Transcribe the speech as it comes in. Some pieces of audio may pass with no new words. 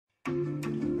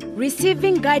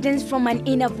Receiving guidance from an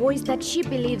inner voice that she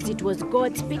believes it was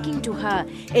God speaking to her,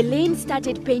 Elaine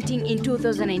started painting in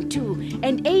 2002,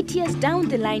 and 8 years down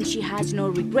the line, she has no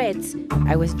regrets.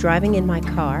 I was driving in my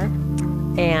car,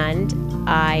 and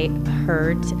I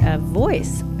heard a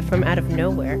voice from out of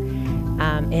nowhere.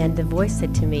 And the voice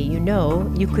said to me, you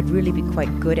know, you could really be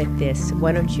quite good at this.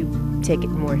 Why don't you take it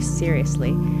more seriously?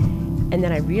 And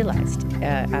then I realized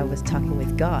I was talking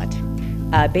with God.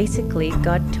 Basically,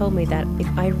 God told me that if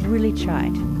I really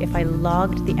tried, if I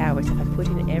logged the hours, if I put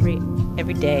in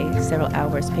every day several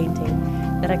hours painting,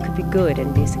 that I could be good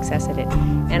and be a success at it.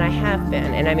 And I have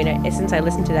been. And I mean, since I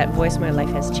listened to that voice, my life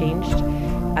has changed.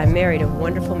 I married a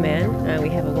wonderful man. We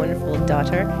have a wonderful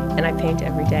daughter, and I paint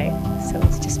every day. So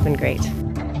it's just been great.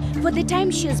 For the time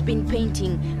she has been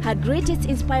painting, her greatest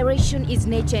inspiration is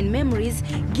nature and memories,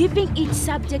 giving each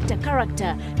subject a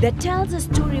character that tells a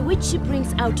story which she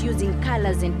brings out using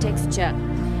colors and texture.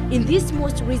 In this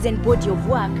most recent body of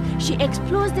work, she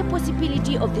explores the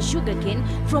possibility of the sugarcane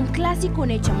from classical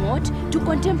nature mold to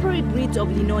contemporary breeds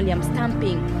of linoleum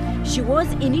stamping. She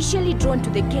was initially drawn to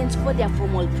the canes for their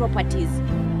formal properties.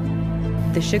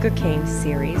 The Sugarcane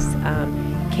series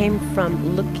came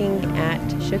from looking at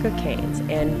sugar canes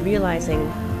and realizing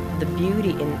the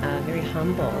beauty in a very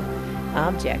humble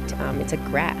object. It's a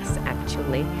grass,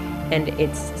 actually, and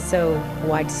it's so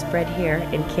widespread here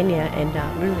in Kenya and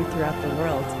really throughout the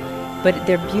world. But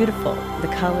they're beautiful.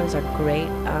 The colors are great,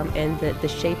 and the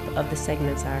shape of the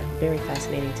segments are very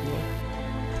fascinating to me.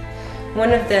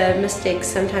 One of the mistakes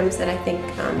sometimes that I think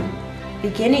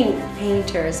beginning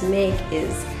painters make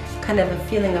is kind of a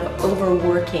feeling of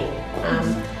overworking.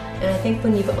 And I think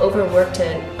when you've overworked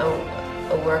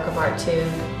a work of art too,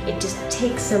 it just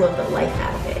takes some of the life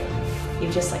out of it.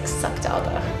 You've just like sucked all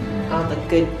the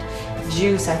good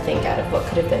juice, I think, out of what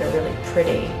could have been a really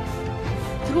pretty.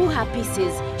 Through her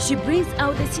pieces, she brings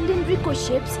out the cylindrical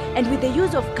shapes and with the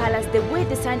use of colors, the way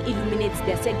the sun illuminates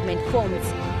their segment forms,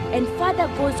 and further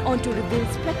goes on to reveal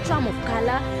spectrum of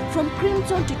color from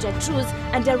crimson to chartreuse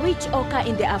and a rich ochre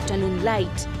in the afternoon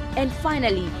light. And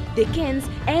finally, the canes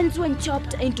ends when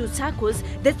chopped into circles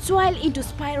that swirl into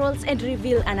spirals and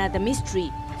reveal another mystery.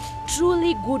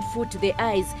 Truly good food to the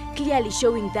eyes, clearly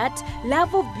showing that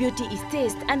love of beauty is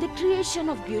taste and the creation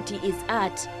of beauty is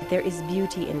art. There is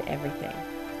beauty in everything.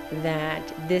 That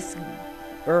this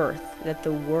earth, that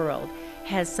the world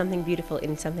has something beautiful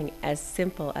in something as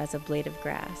simple as a blade of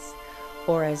grass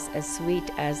or as sweet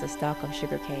as a stalk of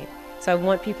sugarcane. So I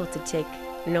want people to take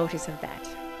notice of that.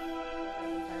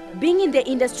 Being in the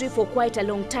industry for quite a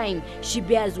long time, she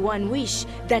bears one wish,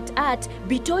 that art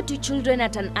be taught to children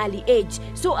at an early age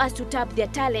so as to tap their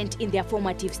talent in their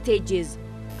formative stages.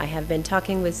 I have been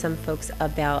talking with some folks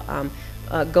about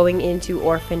going into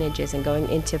orphanages and going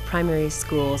into primary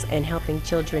schools and helping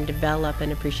children develop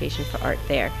an appreciation for art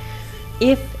there.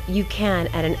 If you can,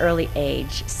 at an early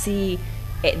age, see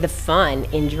the fun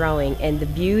in drawing and the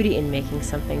beauty in making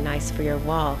something nice for your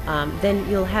wall, then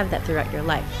you'll have that throughout your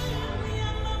life.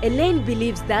 Elaine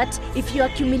believes that if you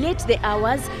accumulate the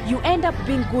hours, you end up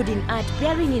being good in art,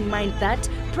 bearing in mind that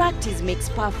practice makes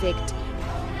perfect.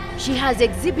 She has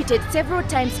exhibited several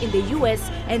times in the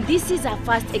US, and this is her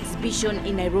first exhibition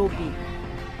in Nairobi.